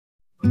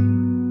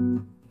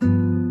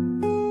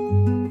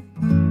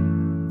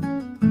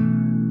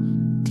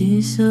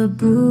Di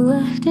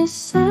sebuah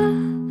desa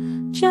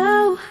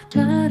jauh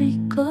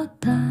dari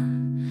kota,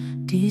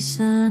 di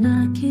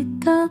sana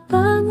kita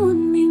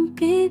bangun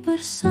mimpi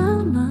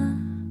bersama.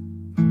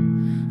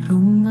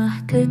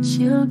 Rumah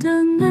kecil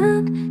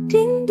dengan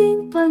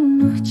dinding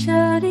penuh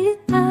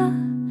cerita,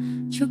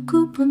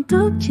 cukup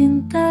untuk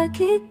cinta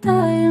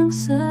kita yang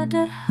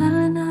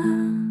sederhana.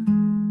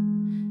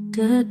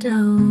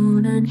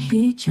 Dedaunan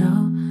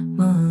hijau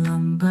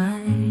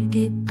melambai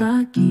di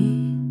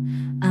pagi,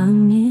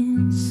 angin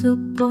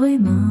sepoi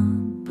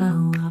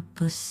membawa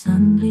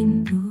pesan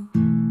rindu.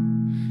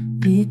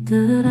 Di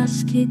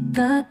teras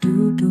kita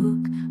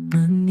duduk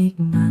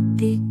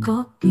menikmati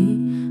kopi,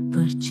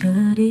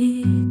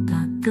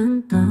 bercerita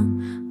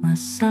tentang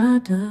masa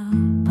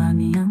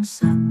depan yang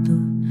satu.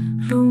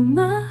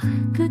 Rumah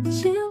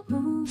kecil.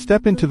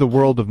 Step into the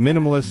world of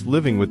minimalist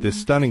living with this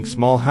stunning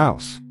small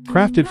house.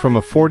 Crafted from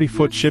a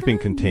 40-foot shipping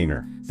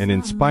container and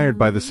inspired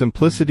by the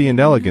simplicity and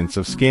elegance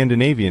of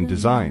Scandinavian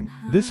design,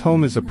 this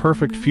home is a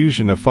perfect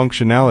fusion of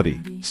functionality,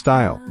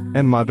 style,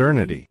 and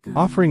modernity,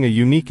 offering a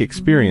unique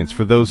experience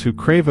for those who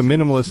crave a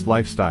minimalist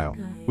lifestyle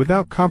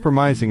without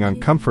compromising on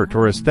comfort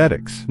or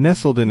aesthetics.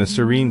 Nestled in a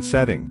serene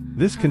setting,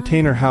 this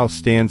container house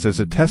stands as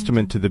a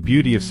testament to the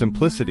beauty of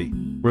simplicity,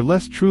 where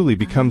less truly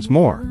becomes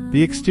more.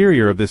 The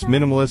exterior of this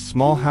minimalist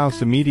small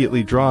house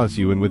immediately draws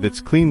you in with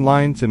its clean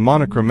lines and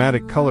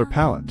monochromatic color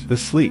palette. The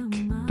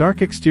sleek,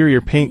 dark exterior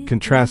paint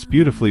contrasts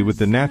beautifully with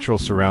the natural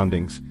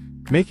surroundings,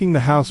 making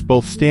the house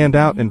both stand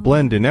out and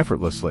blend in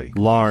effortlessly.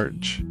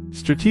 Large,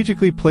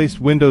 strategically placed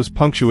windows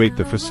punctuate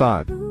the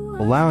facade,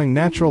 allowing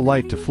natural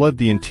light to flood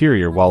the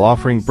interior while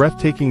offering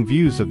breathtaking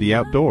views of the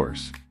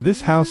outdoors.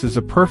 This house is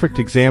a perfect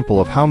example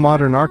of how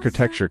modern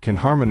architecture can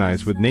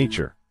harmonize with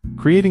nature,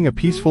 creating a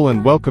peaceful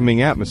and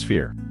welcoming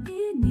atmosphere.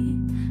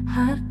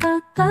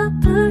 Harta tak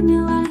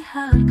bernilai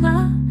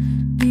harga,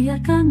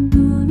 biarkan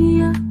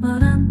dunia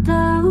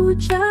merantau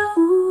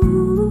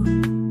jauh.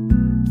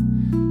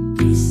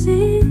 Di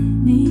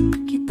sini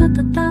kita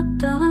tetap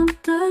dalam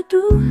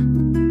teduh,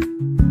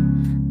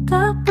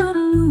 tak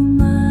perlu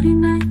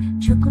merinai,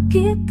 cukup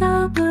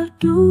kita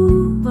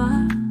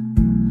berdua.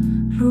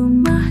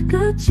 Rumah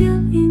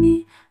kecil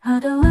ini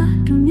adalah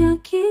dunia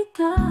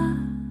kita.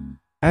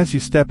 As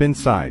you step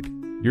inside,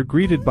 you're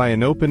greeted by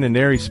an open and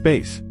airy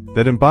space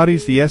that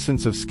embodies the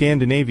essence of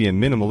Scandinavian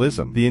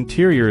minimalism. The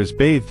interior is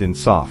bathed in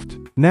soft,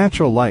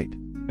 natural light,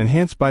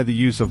 enhanced by the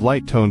use of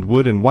light-toned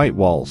wood and white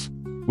walls,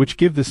 which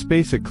give the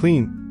space a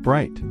clean,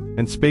 bright,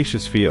 and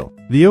spacious feel.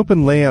 The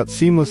open layout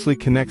seamlessly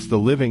connects the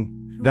living,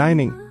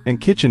 dining,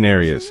 and kitchen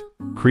areas,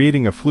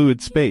 creating a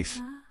fluid space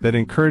that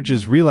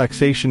encourages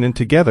relaxation and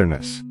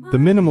togetherness.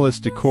 The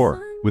minimalist decor,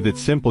 with its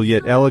simple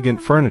yet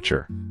elegant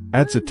furniture,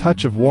 adds a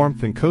touch of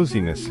warmth and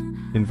coziness,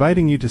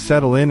 inviting you to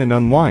settle in and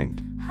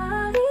unwind.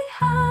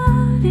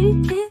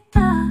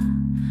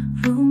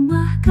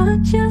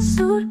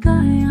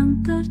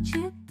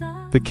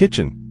 The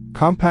kitchen,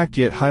 compact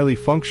yet highly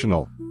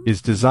functional,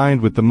 is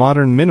designed with the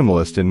modern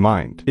minimalist in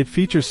mind. It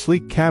features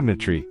sleek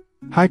cabinetry,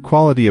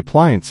 high-quality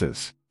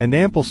appliances, and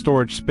ample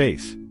storage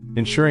space,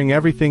 ensuring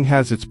everything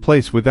has its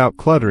place without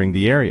cluttering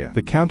the area.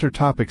 The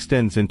countertop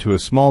extends into a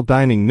small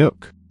dining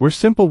nook, where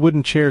simple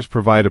wooden chairs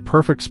provide a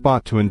perfect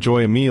spot to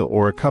enjoy a meal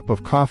or a cup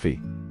of coffee,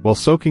 while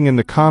soaking in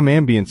the calm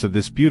ambience of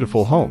this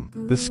beautiful home.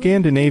 The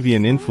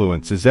Scandinavian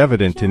influence is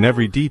evident in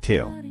every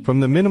detail,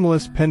 from the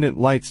minimalist pendant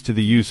lights to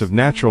the use of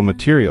natural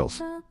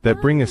materials that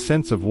bring a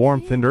sense of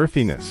warmth and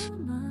earthiness.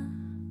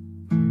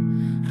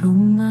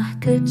 Rumah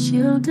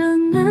kecil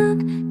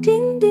dengan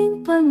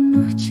dinding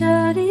penuh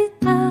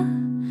cerita,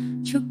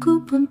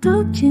 cukup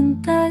untuk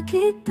cinta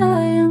kita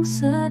yang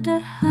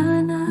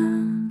sederhana.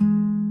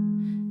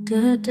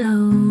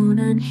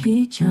 Dedaunan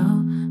hijau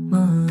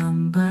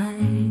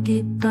melambai di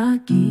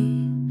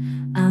pagi,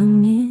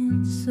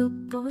 angin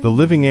sepoi. The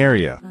living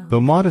area, though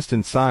modest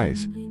in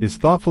size, is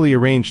thoughtfully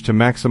arranged to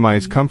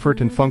maximize comfort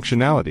and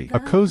functionality.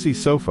 A cozy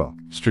sofa,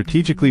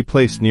 strategically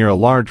placed near a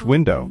large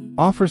window,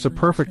 offers a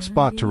perfect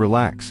spot to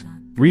relax,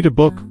 read a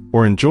book,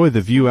 or enjoy the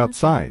view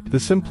outside.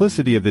 The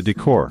simplicity of the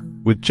decor,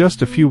 with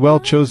just a few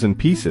well-chosen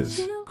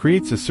pieces,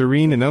 creates a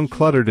serene and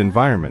uncluttered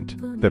environment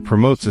that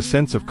promotes a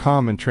sense of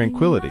calm and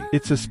tranquility.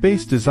 It's a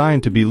space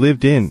designed to be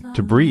lived in,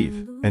 to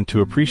breathe, and to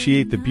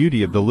appreciate the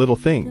beauty of the little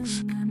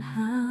things.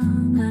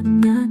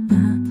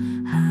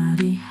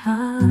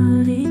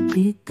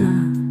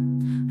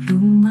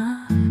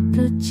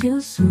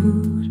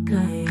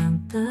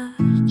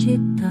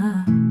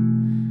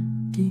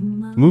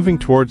 Moving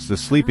towards the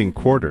sleeping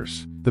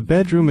quarters, the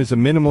bedroom is a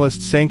minimalist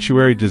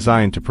sanctuary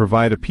designed to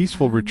provide a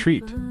peaceful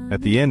retreat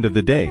at the end of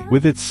the day.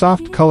 With its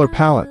soft color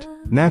palette,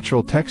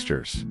 natural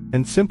textures,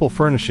 and simple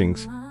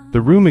furnishings,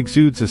 the room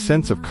exudes a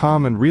sense of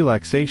calm and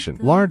relaxation.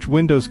 Large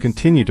windows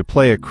continue to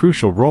play a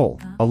crucial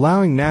role,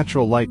 allowing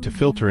natural light to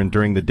filter in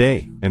during the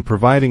day and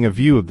providing a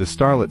view of the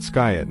starlit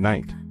sky at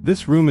night.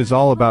 This room is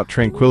all about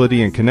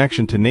tranquility and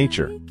connection to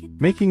nature,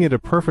 making it a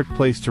perfect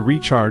place to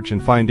recharge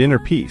and find inner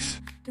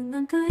peace.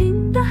 Dengan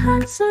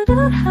keindahan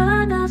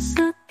sederhana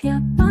setiap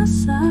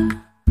masa,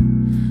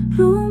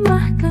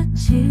 rumah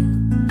kecil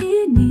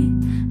ini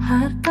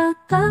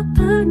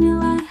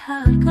bernilai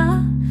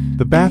harga.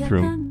 The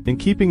bathroom, in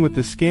keeping with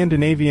the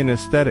Scandinavian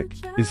aesthetic,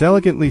 is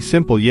elegantly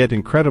simple yet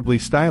incredibly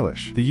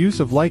stylish. The use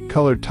of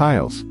light-colored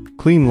tiles,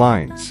 clean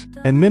lines,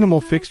 and minimal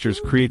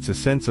fixtures creates a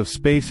sense of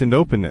space and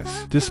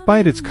openness.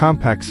 Despite its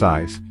compact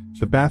size,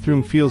 the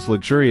bathroom feels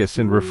luxurious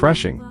and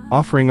refreshing,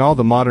 offering all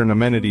the modern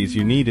amenities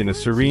you need in a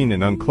serene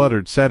and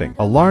uncluttered setting.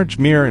 A large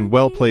mirror and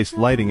well-placed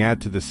lighting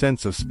add to the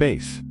sense of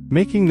space,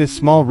 making this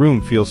small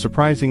room feel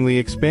surprisingly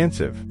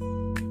expansive.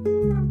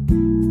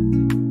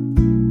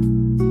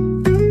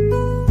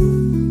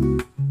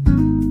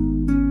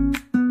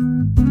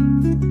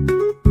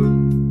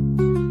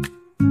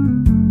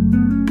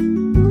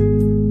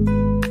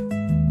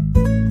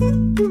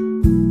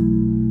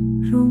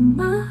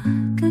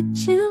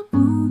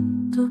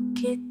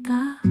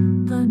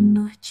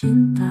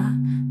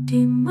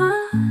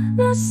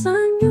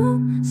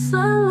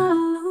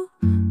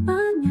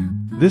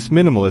 This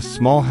minimalist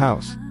small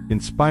house,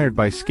 inspired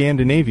by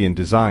Scandinavian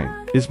design,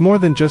 is more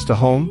than just a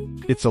home,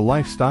 it's a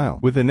lifestyle.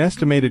 With an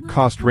estimated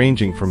cost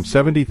ranging from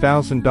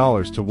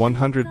 $70,000 to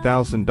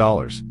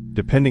 $100,000,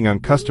 depending on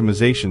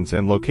customizations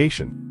and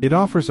location, it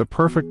offers a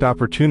perfect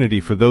opportunity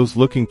for those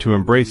looking to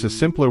embrace a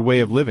simpler way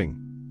of living,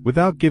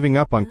 without giving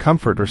up on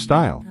comfort or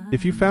style.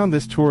 If you found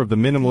this tour of the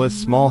minimalist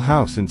small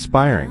house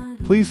inspiring,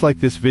 please like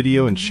this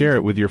video and share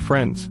it with your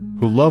friends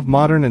who love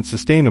modern and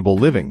sustainable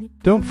living.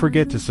 Don't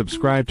forget to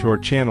subscribe to our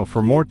channel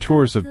for more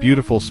tours of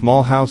beautiful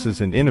small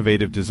houses and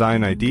innovative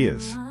design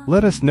ideas.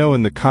 Let us know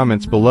in the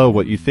comments below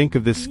what you think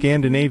of this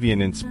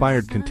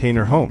Scandinavian-inspired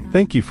container home.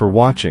 Thank you for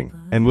watching,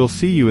 and we'll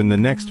see you in the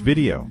next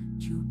video.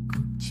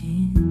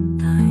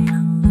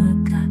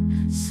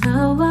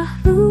 Sawah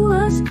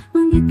luas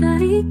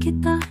mengitari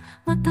kita,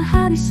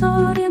 matahari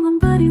sore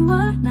memberi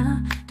warna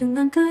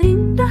dengan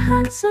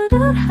keindahan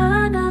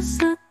sederhana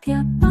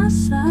setiap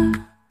masa.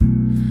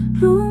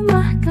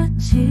 Rumah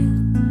kecil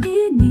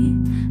ini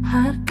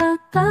harta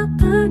tak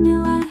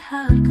bernilai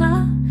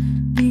harga.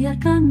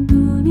 Biarkan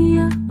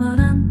dunia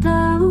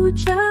merantau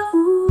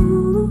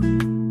jauh.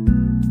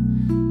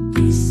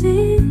 Di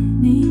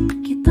sini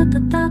kita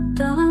tetap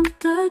dalam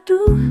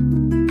teduh.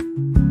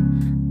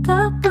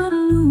 Tak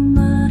perlu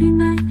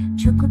merinai,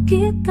 cukup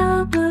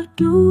kita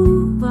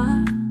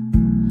berdua.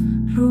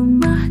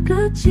 Rumah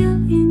kecil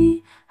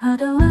ini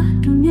adalah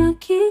dunia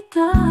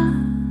kita.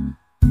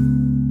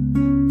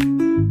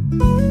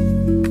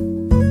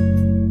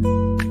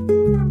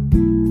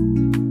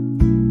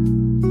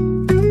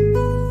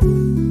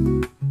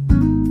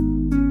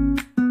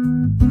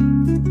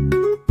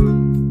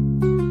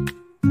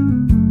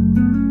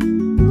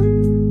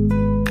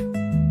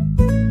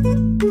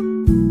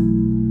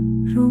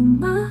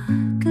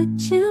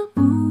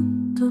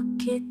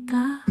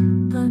 Kita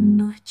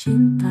penuh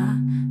cinta,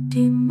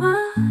 di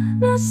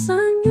mana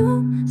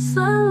senyum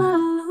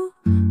selalu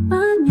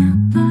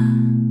menyapa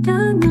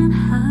dengan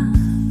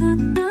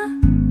hangat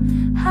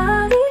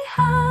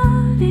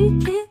hari-hari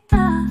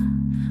kita.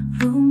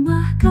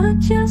 Rumah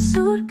kecil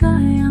surga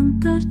yang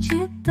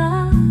tercipta.